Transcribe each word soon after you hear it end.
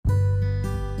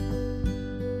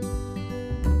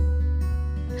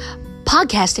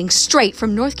Podcasting straight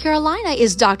from North Carolina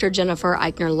is Dr. Jennifer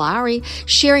Eichner Lowry,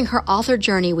 sharing her author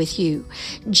journey with you.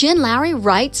 Jen Lowry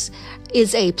Writes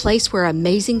is a place where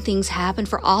amazing things happen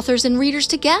for authors and readers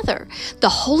together. The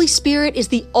Holy Spirit is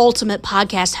the ultimate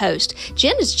podcast host.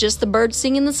 Jen is just the bird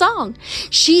singing the song.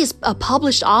 She is a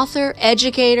published author,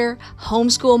 educator,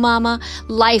 homeschool mama,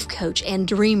 life coach, and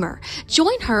dreamer.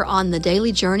 Join her on the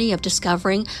daily journey of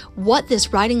discovering what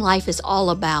this writing life is all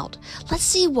about. Let's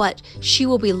see what she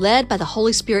will be led by the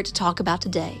Holy Spirit to talk about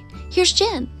today. Here's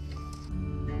Jen.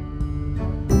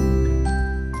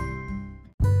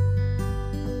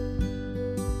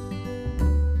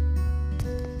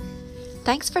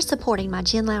 Thanks for supporting my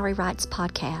Jen Lowry Writes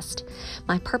podcast.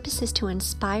 My purpose is to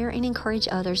inspire and encourage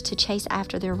others to chase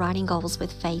after their writing goals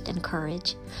with faith and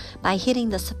courage. By hitting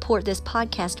the support this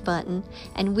podcast button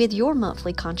and with your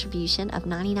monthly contribution of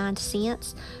 99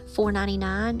 cents,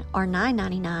 $4.99, or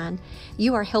 $9.99,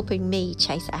 you are helping me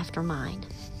chase after mine.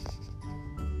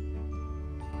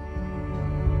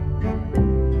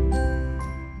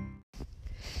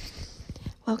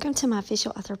 Welcome to my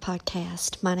official author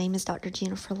podcast. My name is Dr.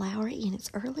 Jennifer Lowry, and it's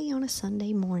early on a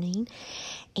Sunday morning,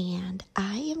 and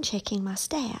I am checking my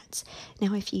stats.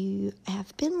 Now, if you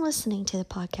have been listening to the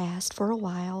podcast for a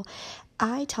while,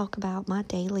 I talk about my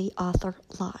daily author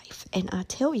life, and I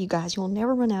tell you guys, you'll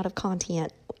never run out of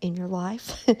content in your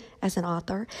life as an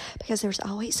author, because there's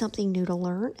always something new to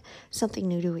learn, something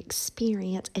new to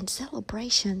experience, and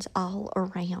celebrations all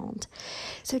around.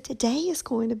 So today is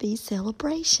going to be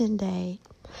Celebration Day.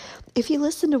 If you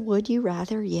listened to Would You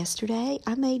Rather yesterday,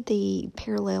 I made the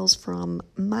parallels from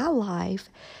my life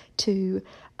to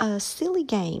a silly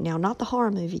game. Now, not the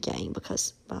horror movie game,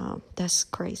 because that's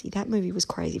crazy. That movie was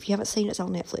crazy. If you haven't seen it, it's on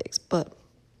Netflix. But,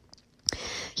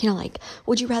 like,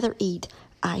 would you rather eat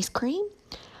ice cream?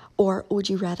 Or would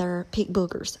you rather pick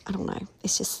boogers? I don't know.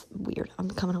 It's just weird.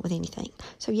 I'm coming up with anything.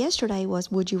 So yesterday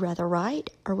was, would you rather write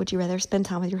or would you rather spend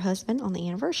time with your husband on the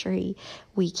anniversary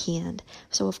weekend?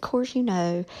 So, of course, you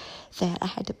know that I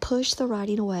had to push the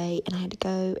writing away and I had to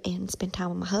go and spend time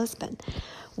with my husband.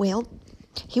 Well,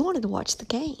 he wanted to watch the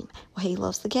game. Well, he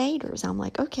loves the Gators. I'm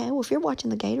like, okay, well, if you're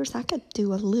watching the Gators, I could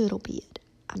do a little bit.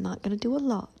 I'm not going to do a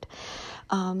lot.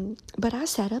 But I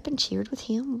sat up and cheered with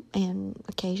him and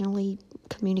occasionally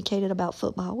communicated about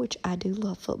football, which I do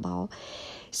love football.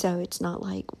 So it's not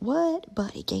like, what?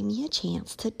 But it gave me a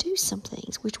chance to do some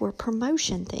things, which were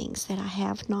promotion things that I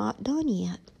have not done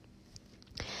yet.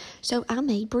 So I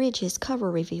made Bridges cover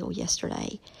reveal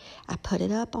yesterday. I put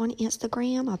it up on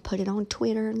Instagram. I put it on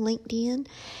Twitter and LinkedIn.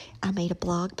 I made a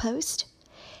blog post.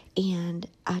 And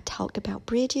I talked about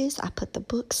Bridges. I put the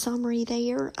book summary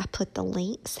there. I put the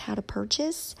links, how to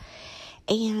purchase.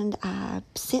 And I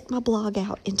sent my blog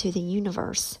out into the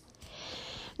universe.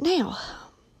 Now,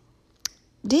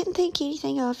 didn't think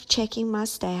anything of checking my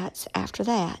stats after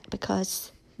that,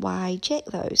 because why check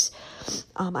those?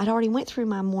 I'd already went through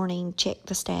my morning check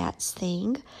the stats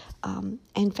thing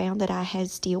and found that I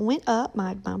had still went up.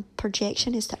 My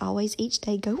projection is to always each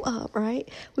day go up, right?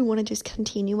 We want to just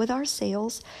continue with our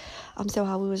sales. So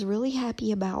I was really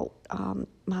happy about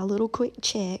my little quick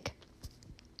check.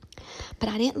 But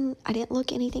I didn't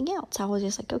look anything else. I was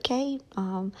just like, okay,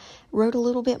 wrote a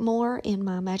little bit more in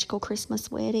my Magical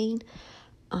Christmas Wedding.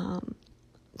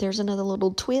 There's another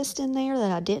little twist in there that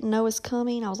I didn't know was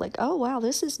coming. I was like, oh, wow,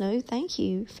 this is new. Thank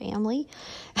you, family.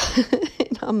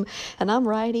 and I'm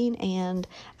writing, and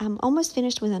I'm almost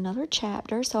finished with another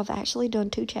chapter. So I've actually done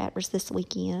 2 chapters this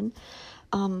weekend,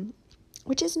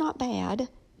 which is not bad.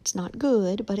 It's not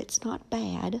good, but it's not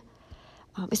bad.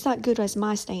 It's not good as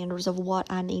my standards of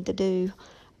what I need to do,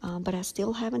 but I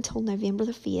still have until November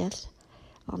the 5th.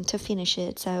 To finish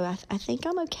it. So I think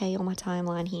I'm okay on my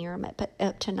timeline here. I'm at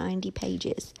up to 90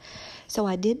 pages. So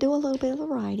I did do a little bit of the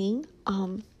writing.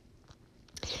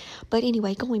 But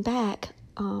anyway, going back,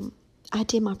 I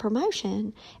did my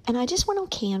promotion, and I just went on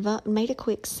Canva and made a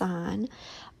quick sign.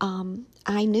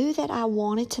 I knew that I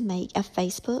wanted to make a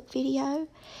Facebook video,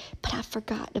 but I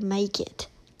forgot to make it.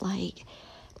 Like,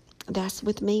 that's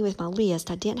with me with my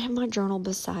list. I didn't have my journal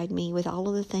beside me with all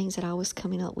of the things that I was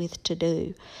coming up with to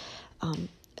do.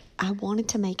 I wanted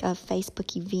to make a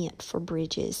Facebook event for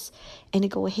Bridges and to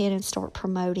go ahead and start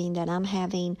promoting that I'm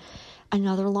having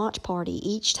another launch party.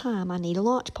 Each time I need a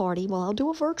launch party, well, I'll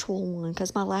do a virtual one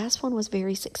because my last one was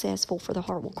very successful for the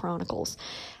Hartwell Chronicles.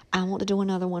 I want to do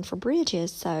another one for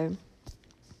Bridges, so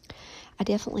I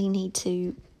definitely need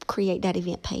to create that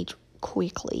event page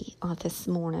quickly this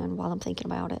morning while I'm thinking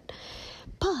about it.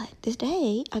 But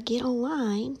today I get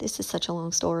online. This is such a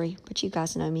long story, but you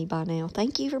guys know me by now.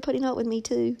 Thank you for putting up with me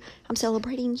too. I'm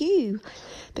celebrating you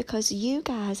because you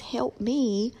guys help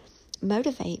me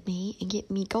motivate me and get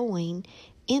me going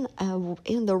in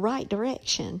the right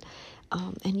direction.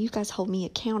 And you guys hold me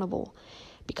accountable,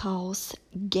 because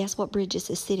guess what Bridges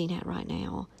is sitting at right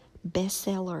now?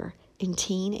 Bestseller in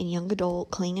teen and young adult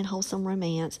clean and wholesome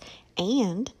romance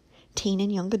and teen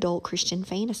and young adult Christian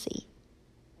fantasy.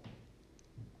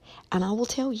 And I will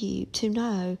tell you to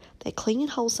know that clean and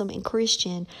wholesome and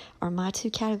Christian are my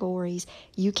two categories.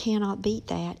 You cannot beat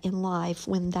that in life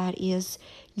when that is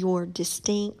your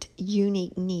distinct,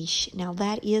 unique niche. Now,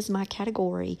 that is my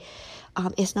category.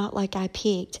 It's not like I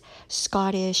picked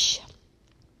Scottish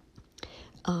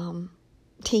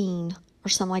teen or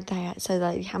something like that. So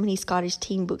like, how many Scottish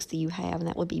teen books do you have? And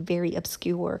that would be very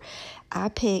obscure. I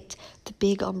picked the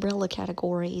big umbrella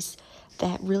categories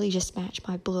that really just match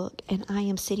my book. And I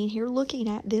am sitting here looking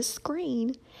at this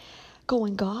screen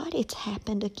going, God, it's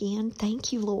happened again.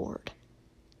 Thank you, Lord.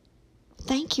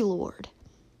 Thank you, Lord.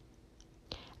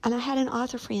 And I had an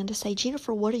author friend to say,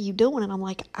 Jennifer, what are you doing? And I'm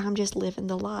like, I'm just living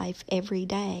the life every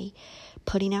day,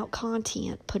 putting out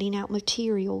content, putting out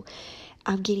material.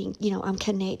 I'm getting, I'm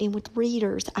connecting with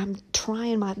readers. I'm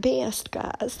trying my best,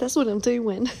 guys. That's what I'm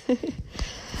doing.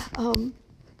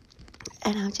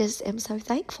 And I just am so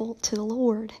thankful to the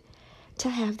Lord to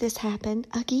have this happen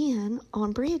again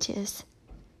on Bridges.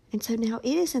 And so now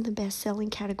it is in the best-selling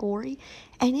category,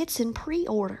 and it's in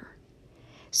pre-order.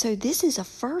 So this is a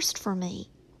first for me,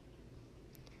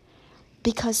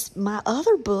 because my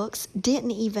other books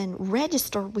didn't even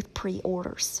register with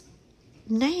pre-orders.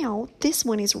 Now this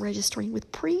one is registering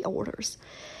with pre-orders.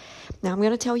 Now I'm going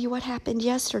to tell you what happened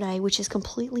yesterday, which is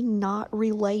completely not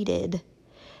related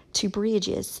to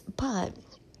Bridges, but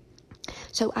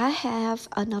so I have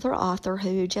another author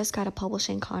who just got a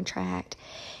publishing contract,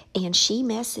 and she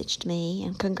messaged me,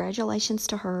 and congratulations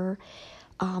to her.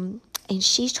 And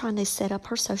she's trying to set up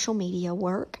her social media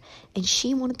work, and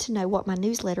she wanted to know what my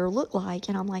newsletter looked like.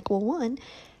 And I'm like, well, one,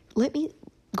 let me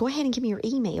go ahead and give me your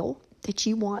email that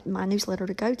you want my newsletter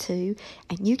to go to,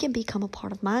 and you can become a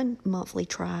part of my monthly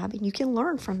tribe, and you can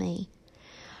learn from me.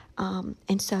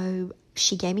 And so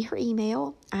she gave me her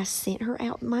email. I sent her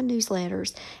out my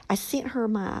newsletters. I sent her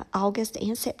my August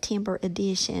and September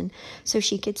edition so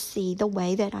she could see the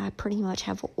way that I pretty much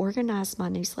have organized my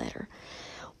newsletter.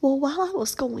 Well, while I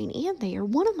was going in there,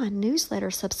 one of my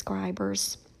newsletter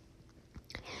subscribers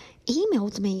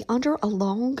emailed me under a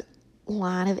long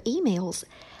line of emails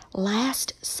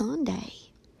last Sunday.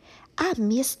 I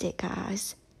missed it,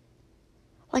 guys.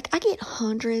 Like, I get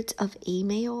hundreds of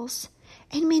emails,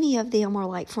 and many of them are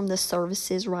like from the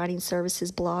services, writing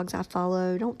services, blogs I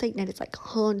follow. Don't think that it's like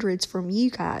hundreds from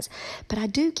you guys, but I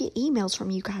do get emails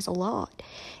from you guys a lot.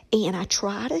 And I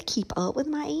try to keep up with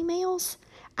my emails.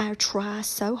 I try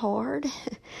so hard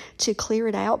to clear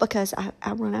it out because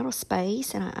I run out of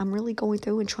space, and I'm really going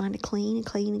through and trying to clean and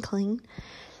clean and clean.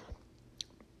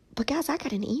 But guys, I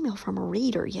got an email from a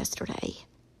reader yesterday,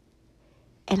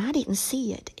 and I didn't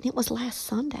see it, and it was last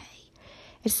Sunday.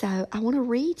 And so I want to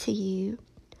read to you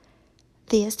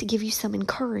this to give you some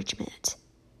encouragement,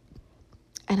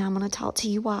 and I'm going to talk to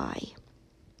you why.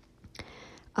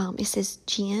 It says,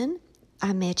 Jen,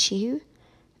 I met you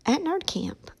at Nerd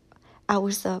Camp. I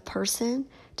was the person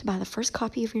to buy the first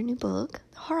copy of your new book,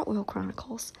 The Hartwell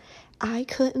Chronicles. I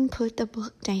couldn't put the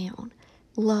book down.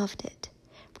 Loved it.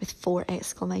 With 4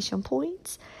 exclamation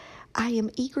points. I am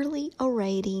eagerly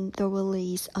awaiting the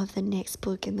release of the next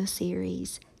book in the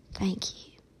series. Thank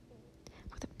you.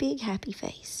 With a big happy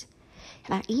face.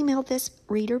 And I emailed this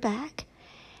reader back,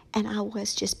 and I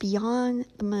was just beyond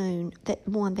the moon that,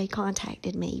 one, they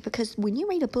contacted me. Because when you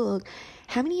read a book,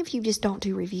 how many of you just don't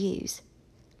do reviews?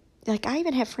 Like, I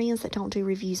even have friends that don't do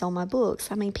reviews on my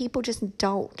books. I mean, people just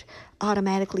don't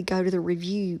automatically go to the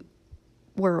review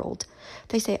world.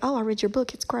 They say, oh, I read your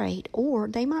book, it's great. Or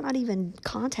they might not even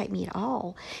contact me at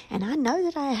all. And I know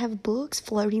that I have books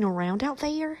floating around out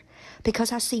there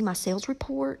because I see my sales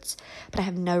reports, but I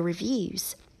have no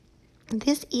reviews.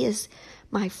 This is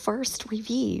my first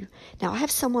review. Now, I have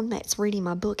someone that's reading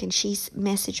my book, and she's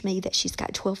messaged me that she's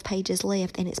got 12 pages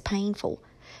left, and it's painful.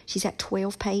 She's at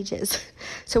 12 pages.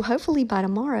 So hopefully by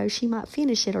tomorrow she might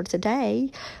finish it, or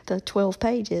today, the 12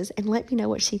 pages, and let me know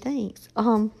what she thinks.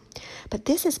 But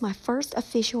this is my first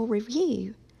official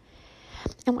review.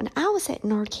 And when I was at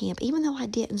Nerd Camp, even though I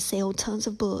didn't sell tons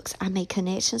of books, I made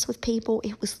connections with people.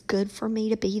 It was good for me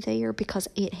to be there because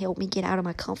it helped me get out of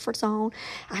my comfort zone.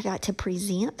 I got to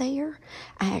present there.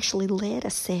 I actually led a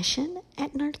session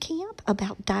at Nerd Camp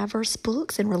about diverse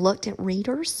books and reluctant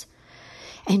readers,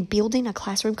 and building a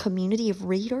classroom community of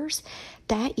readers.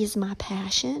 That is my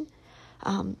passion.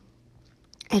 And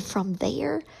from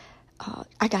there,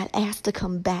 I got asked to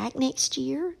come back next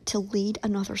year to lead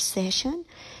another session.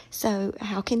 So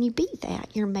how can you beat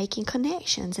that? You're making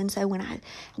connections. And so when I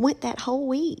went that whole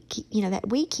week, that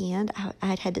weekend,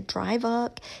 I had to drive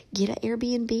up, get an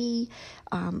Airbnb.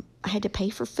 I had to pay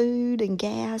for food and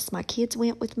gas. My kids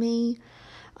went with me.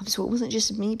 So it wasn't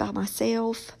just me by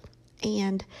myself.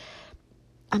 And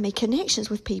I made connections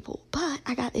with people. But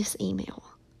I got this email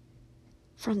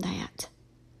from that.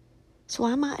 So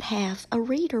I might have a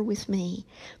reader with me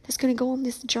that's going to go on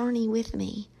this journey with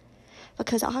me.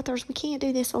 Because authors, we can't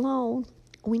do this alone.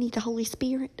 We need the Holy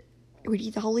Spirit. We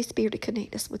need the Holy Spirit to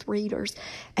connect us with readers.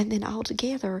 And then all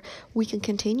together, we can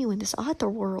continue in this author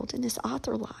world, in this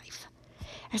author life.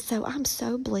 And so I'm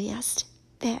so blessed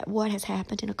that what has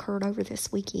happened and occurred over this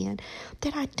weekend,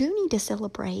 that I do need to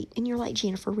celebrate. And you're like,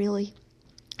 Jennifer, really?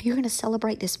 You're going to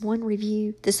celebrate this one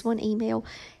review, this one email?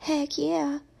 Heck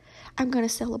yeah. I'm going to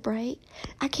celebrate.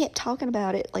 I kept talking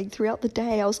about it throughout the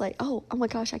day. I was like, oh my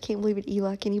gosh, I can't believe it,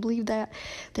 Eli. Can you believe that?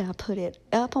 Then I put it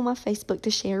up on my Facebook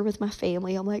to share with my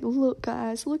family. I'm like, look,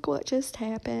 guys, look what just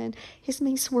happened. This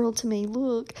means the world to me.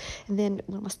 Look. And then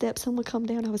when my stepson would come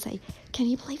down, I would say, can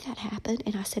you believe that happened?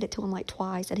 And I said it to him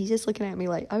twice. And he's just looking at me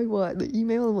like, oh, what? The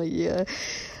email? I'm like, yeah.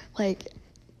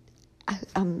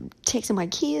 I'm texting my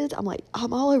kids. I'm like,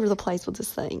 I'm all over the place with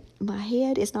this thing. My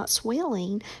head is not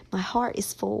swelling. My heart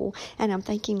is full. And I'm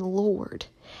thanking the Lord.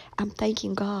 I'm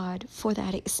thanking God for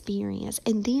that experience.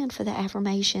 And then for the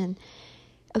affirmation,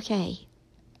 okay,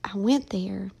 I went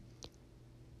there.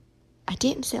 I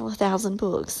didn't sell 1,000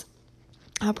 books.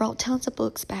 I brought tons of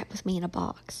books back with me in a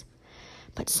box.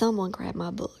 But someone grabbed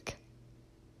my book.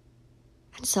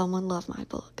 And someone loved my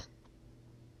book.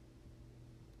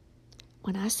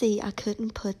 When I see I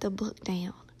couldn't put the book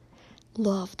down,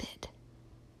 loved it.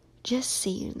 Just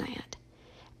seeing that.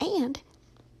 And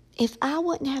if I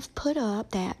wouldn't have put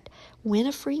up that win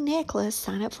a free necklace,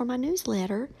 sign up for my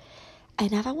newsletter,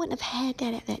 and if I wouldn't have had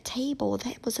that at that table,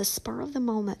 that was a spur of the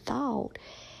moment thought,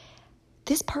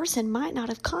 this person might not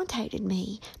have contacted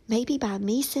me. Maybe by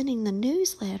me sending the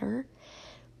newsletter,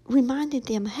 reminded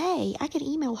them, hey, I can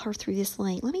email her through this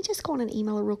link. Let me just go on and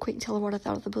email her real quick and tell her what I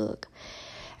thought of the book.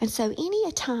 And so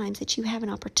any times that you have an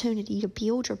opportunity to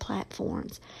build your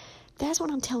platforms, that's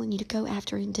what I'm telling you to go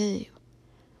after and do.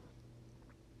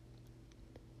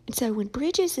 And so when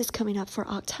Bridges is coming up for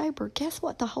October, guess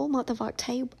what the whole month of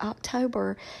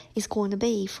October is going to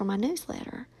be for my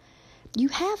newsletter? You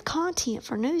have content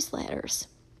for newsletters.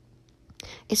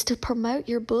 It's to promote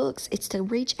your books. It's to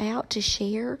reach out, to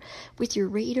share with your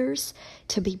readers,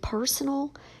 to be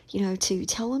personal, to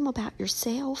tell them about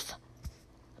yourself.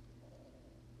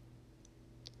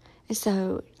 And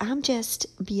so I'm just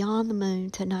beyond the moon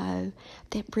to know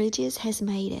that Bridges has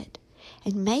made it.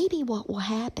 And maybe what will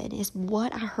happen is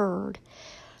what I heard,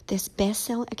 this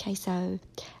best-selling. Okay, so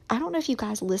I don't know if you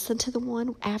guys listened to the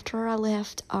one after I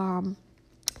left Nerd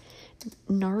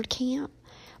Camp,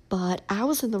 but I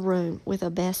was in the room with a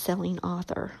best-selling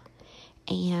author.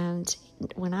 And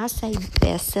when I say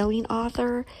best-selling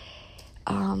author,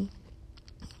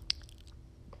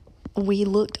 we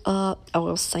looked up,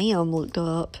 Sam looked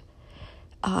up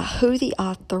who the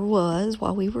author was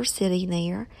while we were sitting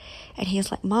there. And he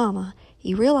was like, Mama,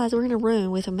 you realize we're in a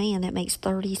room with a man that makes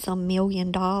 $30-some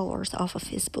million off of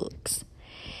his books.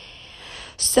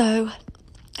 So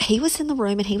he was in the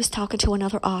room and he was talking to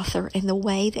another author, and the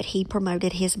way that he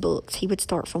promoted his books, he would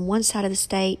start from one side of the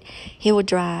state, he would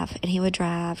drive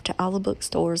to all the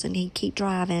bookstores, and he'd keep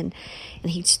driving,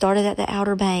 and he started at the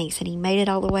Outer Banks, and he made it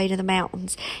all the way to the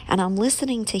mountains. And I'm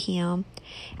listening to him,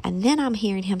 and then I'm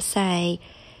hearing him say,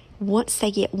 once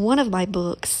they get one of my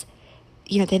books,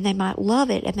 then they might love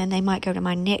it, and then they might go to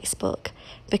my next book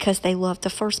because they loved the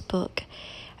first book.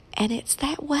 And it's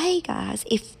that way, guys.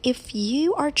 If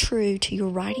you are true to your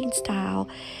writing style,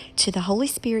 to the Holy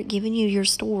Spirit giving you your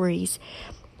stories,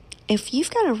 if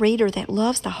you've got a reader that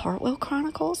loves the Hartwell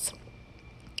Chronicles,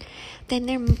 then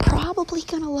they're probably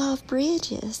going to love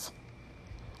Bridges.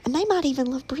 And they might even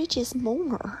love Bridges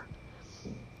more.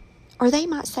 Or they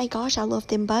might say, gosh, I love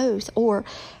them both. Or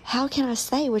how can I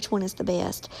say which one is the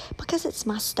best? Because it's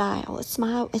my style. It's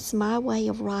my way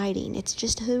of writing. It's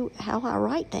just how I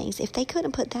write things. If they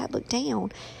couldn't put that book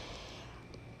down,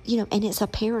 and it's a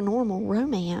paranormal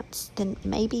romance, then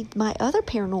maybe my other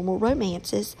paranormal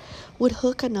romances would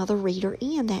hook another reader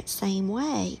in that same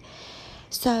way.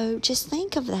 So just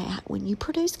think of that. When you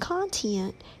produce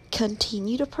content,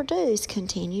 continue to produce,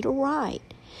 continue to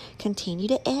write, continue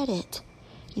to edit.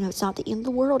 It's not the end of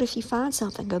the world if you find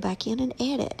something. Go back in and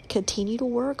edit. Continue to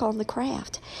work on the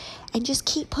craft. And just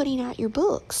keep putting out your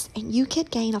books. And you could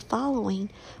gain a following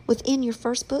within your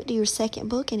first book to your second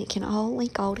book, and it can all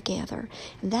link all together.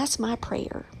 And that's my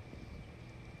prayer,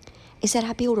 is that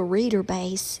I build a reader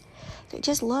base that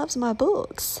just loves my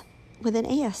books with an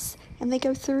S, and they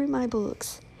go through my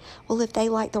books. Well, if they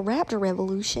like the Raptor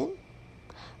Revolution,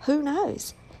 who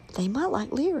knows? They might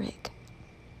like Lyric.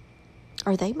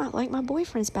 Or they might like My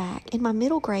Boyfriend's Back in my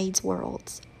middle grades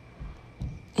worlds.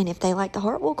 And if they like the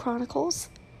Hartwell Chronicles,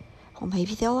 well,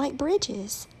 maybe they'll like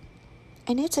Bridges.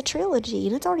 And it's a trilogy,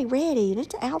 and it's already ready, and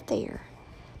it's out there.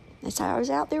 It's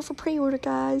always out there for pre-order,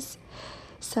 guys.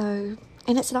 So,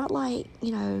 and it's not like,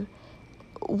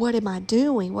 what am I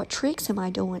doing? What tricks am I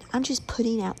doing? I'm just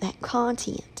putting out that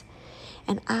content.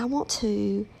 And I want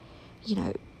to,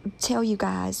 tell you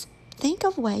guys, think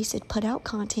of ways to put out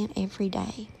content every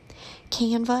day.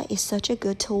 Canva is such a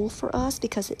good tool for us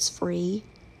because it's free.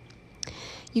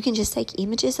 You can just take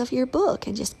images of your book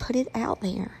and just put it out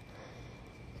there.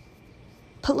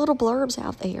 Put little blurbs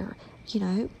out there,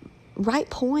 write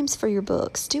poems for your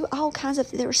books. Do all kinds of,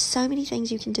 there are so many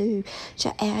things you can do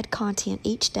to add content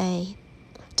each day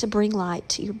to bring light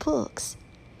to your books.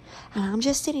 And I'm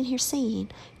just sitting here seeing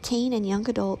teen and young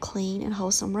adult clean and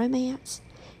wholesome romance,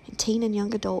 and teen and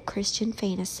young adult Christian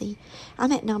fantasy.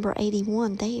 I'm at number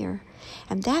 81 there.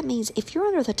 And that means if you're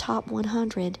under the top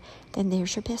 100, then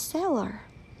there's your bestseller.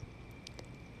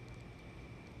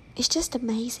 It's just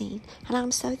amazing. And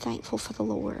I'm so thankful for the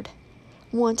Lord.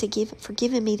 One, for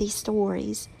giving me these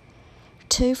stories.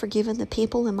 Two, for giving the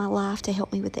people in my life to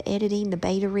help me with the editing, the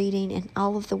beta reading, and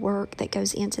all of the work that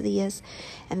goes into this.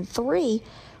 And three,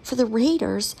 for the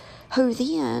readers who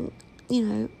then,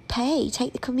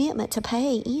 take the commitment to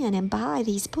pay in and buy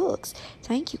these books.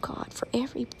 Thank you, God, for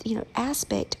every,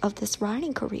 aspect of this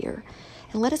writing career.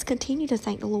 And let us continue to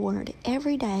thank the Lord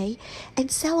every day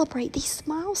and celebrate these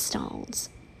milestones.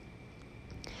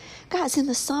 Guys, in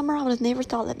the summer, I would have never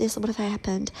thought that this would have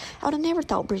happened. I would have never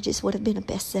thought Bridges would have been a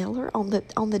bestseller.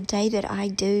 On the day that I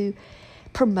do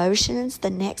promotions, the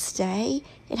next day,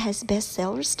 it has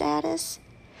bestseller status.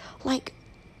 Like,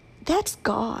 that's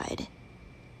God.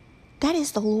 That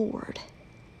is the Lord.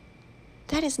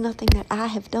 That is nothing that I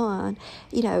have done.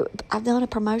 I've done a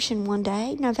promotion one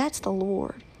day. No, that's the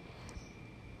Lord.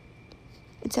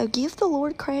 And so give the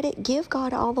Lord credit, give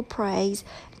God all the praise,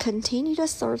 continue to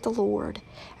serve the Lord,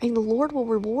 and the Lord will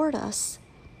reward us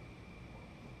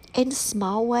in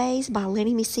small ways by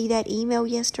letting me see that email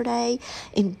yesterday,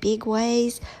 in big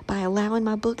ways by allowing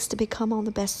my books to become on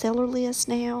the bestseller list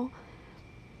now.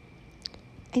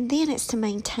 And then it's to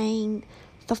maintain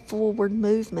the forward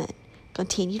movement.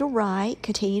 Continue to write,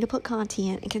 continue to put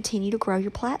content, and continue to grow your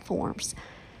platforms.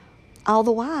 All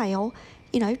the while,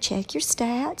 check your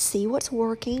stats, see what's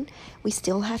working. We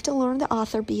still have to learn the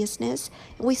author business,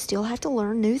 and we still have to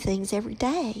learn new things every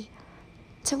day.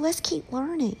 So let's keep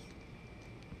learning.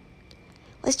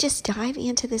 Let's just dive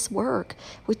into this work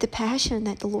with the passion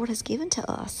that the Lord has given to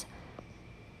us.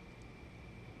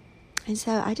 And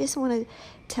so I just want to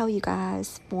tell you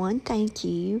guys, one, thank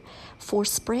you for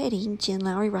spreading Jen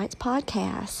Lowry Writes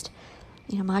podcast.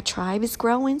 My tribe is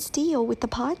growing still with the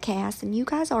podcast, and you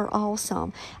guys are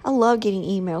awesome. I love getting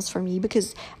emails from you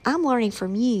because I'm learning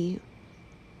from you.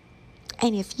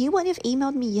 And if you wouldn't have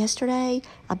emailed me yesterday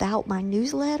about my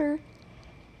newsletter,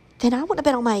 then I wouldn't have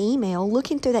been on my email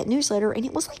looking through that newsletter, and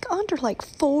it was under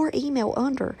 4 email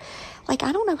under. I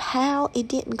don't know how it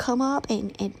didn't come up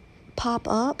and pop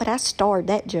up, but I starred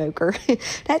that joker.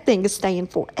 That thing is staying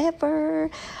forever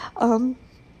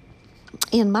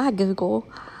in my Google.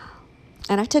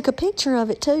 And I took a picture of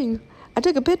it too. I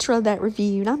took a picture of that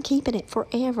review, and I'm keeping it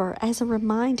forever as a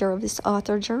reminder of this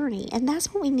author journey. And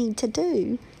that's what we need to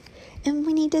do. And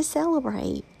we need to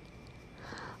celebrate.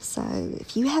 So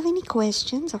if you have any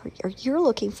questions, or you're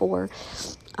looking for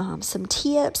some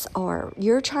tips, or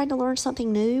you're trying to learn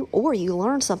something new, or you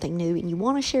learned something new and you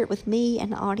want to share it with me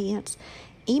and the audience,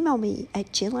 email me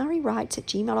at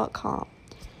jenlowrywrites@gmail.com.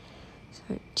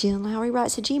 Jen Lowry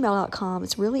Writes at gmail.com.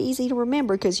 It's really easy to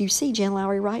remember because you see Jen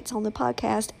Lowry Writes on the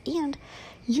podcast, and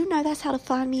that's how to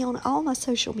find me on all my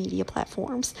social media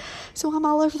platforms. So I'm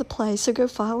all over the place. So go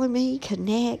follow me,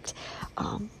 connect.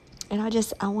 And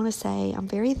I want to say I'm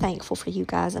very thankful for you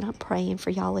guys, and I'm praying for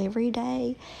y'all every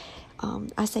day.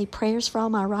 I say prayers for all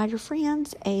my writer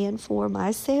friends and for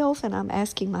myself, and I'm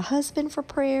asking my husband for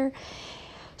prayer.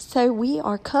 So we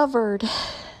are covered.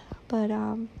 But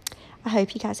I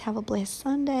hope you guys have a blessed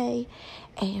Sunday,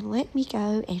 and let me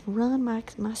go and run my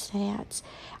stats.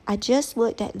 I just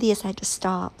looked at this. I had to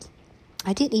stop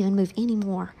I didn't even move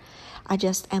anymore. I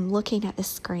just am looking at the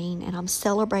screen and I'm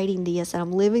celebrating this and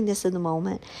I'm living this in the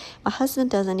moment. My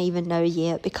husband doesn't even know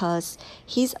yet because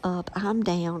he's up, I'm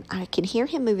down. I can hear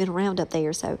him moving around up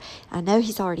there, so I know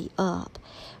he's already up.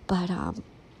 But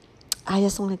I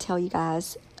just want to tell you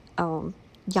guys,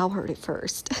 y'all heard it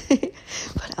first.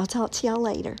 But I'll talk to y'all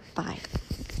later. Bye.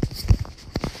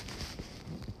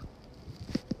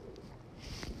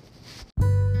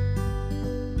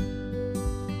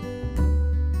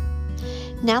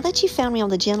 Now that you've found me on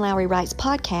the Jen Lowry Writes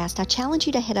podcast, I challenge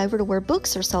you to head over to where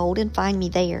books are sold and find me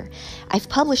there. I've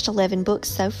published 11 books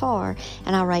so far,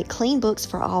 and I write clean books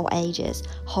for all ages.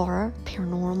 Horror,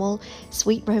 paranormal,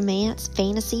 sweet romance,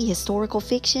 fantasy, historical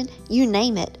fiction, you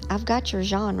name it. I've got your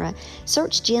genre.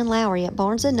 Search Jen Lowry at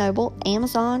Barnes & Noble,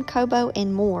 Amazon, Kobo,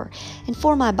 and more. And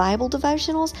for my Bible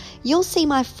devotionals, you'll see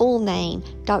my full name,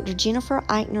 Dr. Jennifer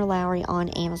Eichner Lowry, on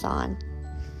Amazon.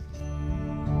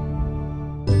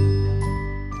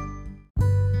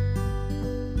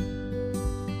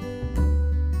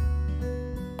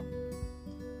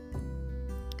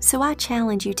 So I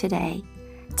challenge you today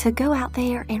to go out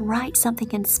there and write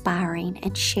something inspiring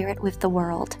and share it with the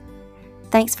world.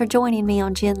 Thanks for joining me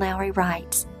on Jen Lowry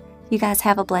Writes. You guys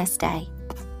have a blessed day.